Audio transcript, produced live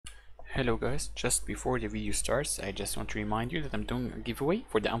Hello guys, just before the video starts, I just want to remind you that I'm doing a giveaway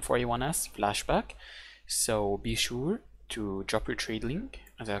for the M4A1S flashback. So be sure to drop your trade link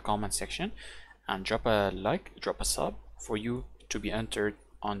in the comment section and drop a like, drop a sub for you to be entered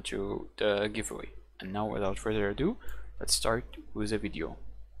onto the giveaway. And now without further ado, let's start with the video.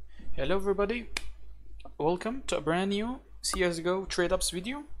 Hello everybody, welcome to a brand new CSGO trade ups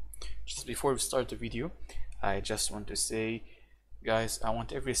video. Just before we start the video, I just want to say, guys, I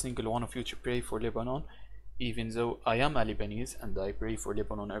want every single one of you to pray for Lebanon, even though I am a Lebanese and I pray for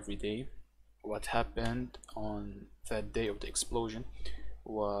Lebanon every day. What happened on that day of the explosion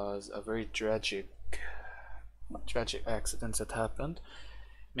was a very tragic accident that happened.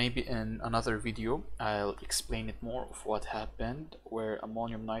 Maybe in another video I'll explain it more of what happened, where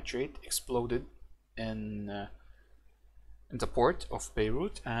ammonium nitrate exploded in the port of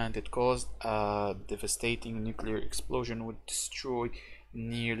Beirut, and it caused a devastating nuclear explosion which destroyed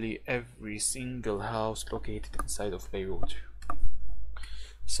nearly every single house located inside of Beirut.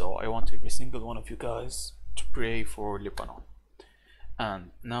 So I want every single one of you guys to pray for Lebanon.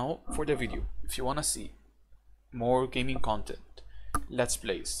 And now for the video. If you want to see more gaming content, let's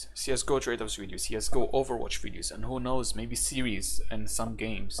plays, CSGO trade-ups videos, CSGO Overwatch videos, and who knows, maybe series and some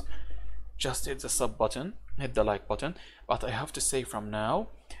games, just hit the sub button, hit the like button. But I have to say, from now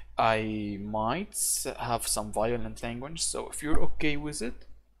I might have some violent language, so if you're okay with it,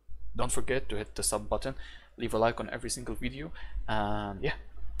 don't forget to hit the sub button, leave a like on every single video, and yeah,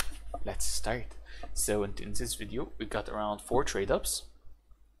 let's start. So in this video we got around 4 trade ups.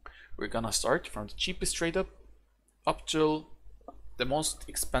 We're gonna start from the cheapest trade up till the most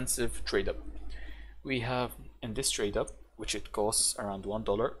expensive trade up. We have in this trade up, which it costs around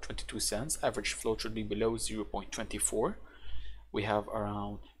 $1.22. Average flow should be below 0.24. We have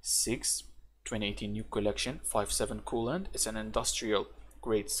around 6 2018 new collection 5.7 coolant. It's an industrial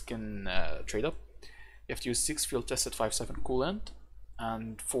grade skin trade up. You have to use 6 field tested 5.7 coolant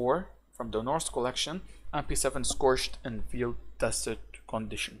and 4 from the North collection MP7 scorched in field tested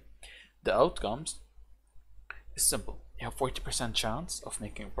condition. The outcomes is simple. You have 40% chance of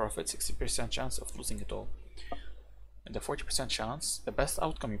making a profit, 60% chance of losing it all. And the 40% chance, the best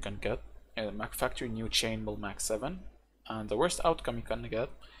outcome you can get is a factory new chainmail Max 7, and the worst outcome you can get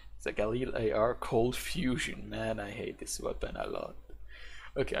is the Galil AR Cold Fusion. Man, I hate this weapon a lot.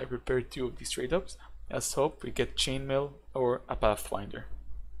 Okay, I prepared 2 of these trade ups. Let's hope we get chainmail or a Pathfinder.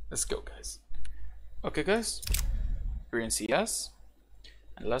 Let's go, guys. Okay guys, we're in CS,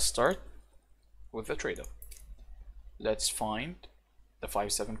 and let's start with the trade up. Let's find the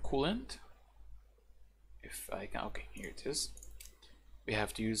 5.7 coolant. If I can, okay, here it is. We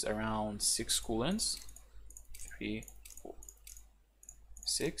have to use around 6 coolants, 3, 4,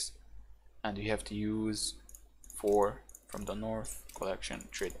 6, and we have to use 4 from the North collection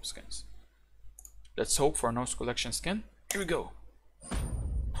trade up skins. Let's hope for a North collection skin. Here we go.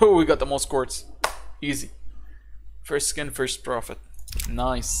 Oh, we got the most quartz. Easy. First skin, first profit.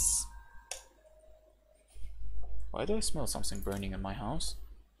 Nice. Why do I smell something burning in my house?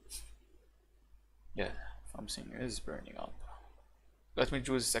 Yeah, something is burning up. Let me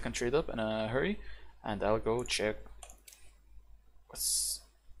do the second trade up in a hurry, and I'll go check what's,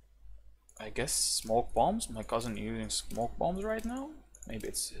 I guess, smoke bombs. My cousin using smoke bombs right now. Maybe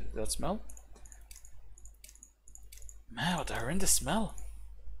it's that smell. Man, what a horrendous smell.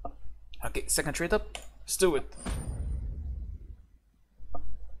 Okay, second trade up. Let's do it.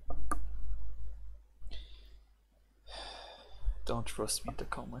 Don't trust me in the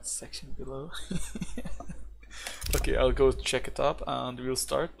comments section below. Okay, I'll go check it up and we'll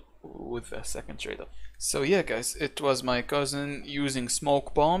start with a second trade up. So yeah guys, it was my cousin using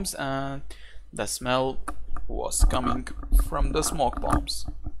smoke bombs and the smell was coming from the smoke bombs.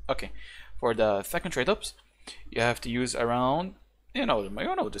 Okay, for the second trade ups, you have to use around, you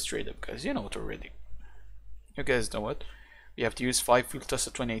know this trade up guys, you know it already. You guys know it. You have to use 5 field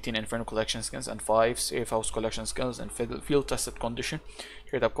tested 2018 Inferno collection skins and 5 safe house collection skins in field tested condition.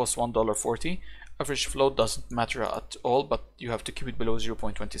 Trade up costs $1.40. Average flow doesn't matter at all, but you have to keep it below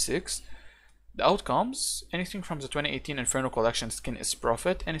 0.26. The outcomes, anything from the 2018 Inferno collection skin is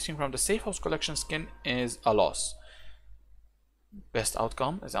profit, anything from the safe house collection skin is a loss. Best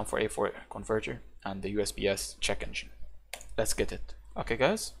outcome is M4A4 converter and the USBS check engine. Let's get it. Okay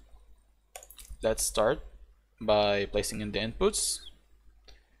guys, let's start by placing in the inputs.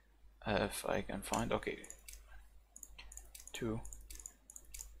 If I can find, okay, 2,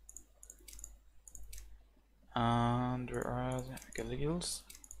 and where are the Galils?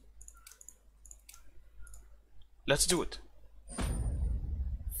 Let's do it.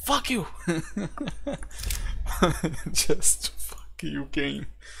 Fuck you. Just fuck you, game.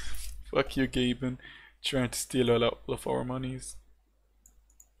 Fuck you, Gaben. Trying to steal all of our monies.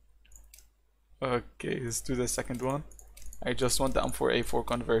 Okay, let's do the second one. I just want the M4A4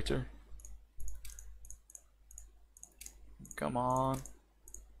 converter. Come on.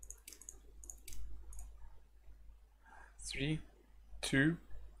 3, 2,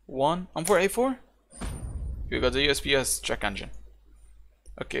 1. M4A4? You got the USPS check engine.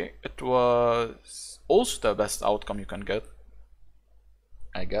 Okay, it was also the best outcome you can get,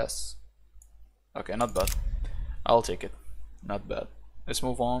 I guess. Okay, not bad. I'll take it. Not bad. Let's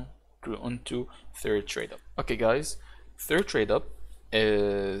move on to third trade up. Okay guys, third trade up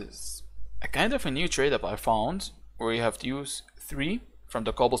is a kind of a new trade up I found, where you have to use 3 from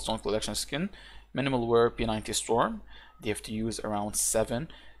the Cobblestone Collection skin, Minimal Wear P90 Storm. They have to use around 7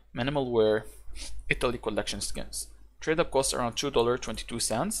 Minimal Wear Italy Collection skins. Trade up costs around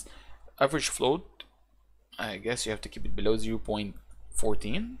 $2.22. Average float, I guess you have to keep it below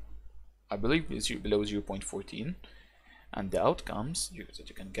 0.14. I believe it's below 0.14. And the outcomes that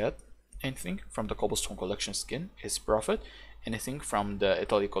you can get, anything from the Cobblestone Collection skin is profit. Anything from the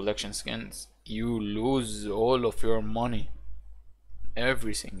Italy Collection skins, you lose all of your money.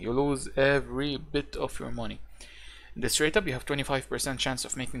 Everything. You lose every bit of your money. In this trade up, you have 25% chance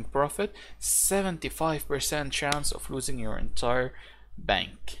of making profit, 75% chance of losing your entire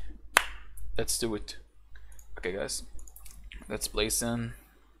bank. Let's do it. Okay guys, let's place in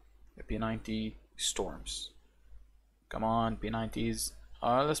the P90 Storms. Come on, P90s.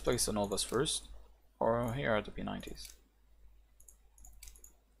 Let's place the Novas first. Or here are the P90s.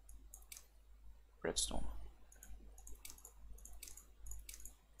 Redstone.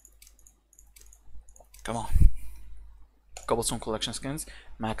 Come on. Cobblestone Collection skins,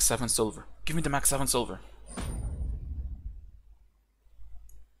 max 7 silver. Give me the max 7 silver.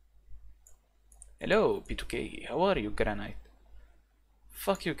 Hello, P2K. How are you, Granite?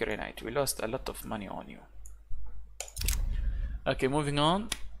 Fuck you, Granite. We lost a lot of money on you. Okay, moving on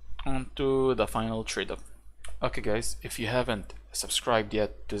to the final trade up. Okay guys, if you haven't subscribed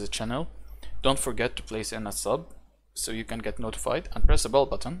yet to the channel, don't forget to place in a sub so you can get notified, and press the bell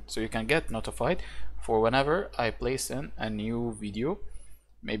button so you can get notified for whenever I place in a new video.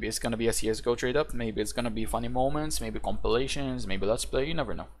 Maybe it's gonna be a CSGO trade up, maybe it's gonna be funny moments, maybe compilations, maybe let's play, you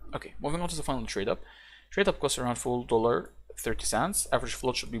never know. Okay, moving on to the final trade up. Trade up costs around $4.30. Average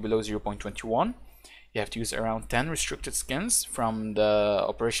float should be below 0.21. You have to use around 10 restricted skins from the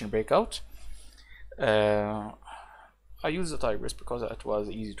Operation Breakout. I used the Tigers because it was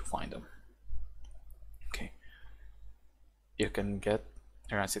easy to find them. Okay, you can get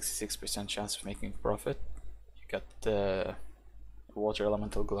around 66% chance of making profit. You got the Water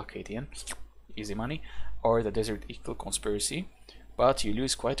Elemental Glockadian, easy money, or the Desert Eagle Conspiracy, but you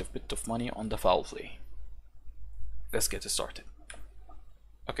lose quite a bit of money on the foul play. Let's get started.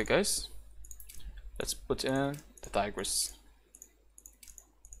 Okay guys, let's put in the Tigers.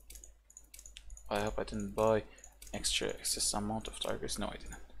 I hope I didn't buy excess amount of Tigers. No, I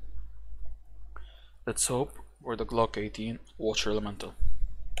didn't. Let's hope for the Glock 18 Water Elemental.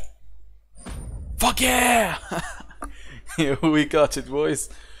 Fuck yeah! We got it, boys.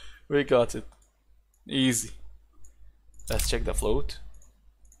 We got it. Easy. Let's check the float.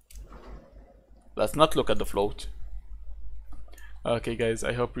 Let's not look at the float. Okay guys,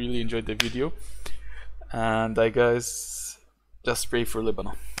 I hope you really enjoyed the video. And I guys, just pray for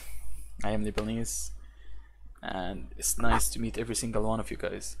Lebanon. I am Lebanese, and it's nice to meet every single one of you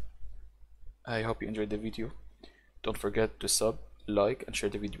guys. I hope you enjoyed the video. Don't forget to sub, like, and share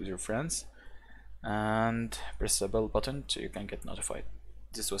the video with your friends, and press the bell button so you can get notified.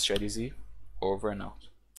 This was Shady Z, over and out.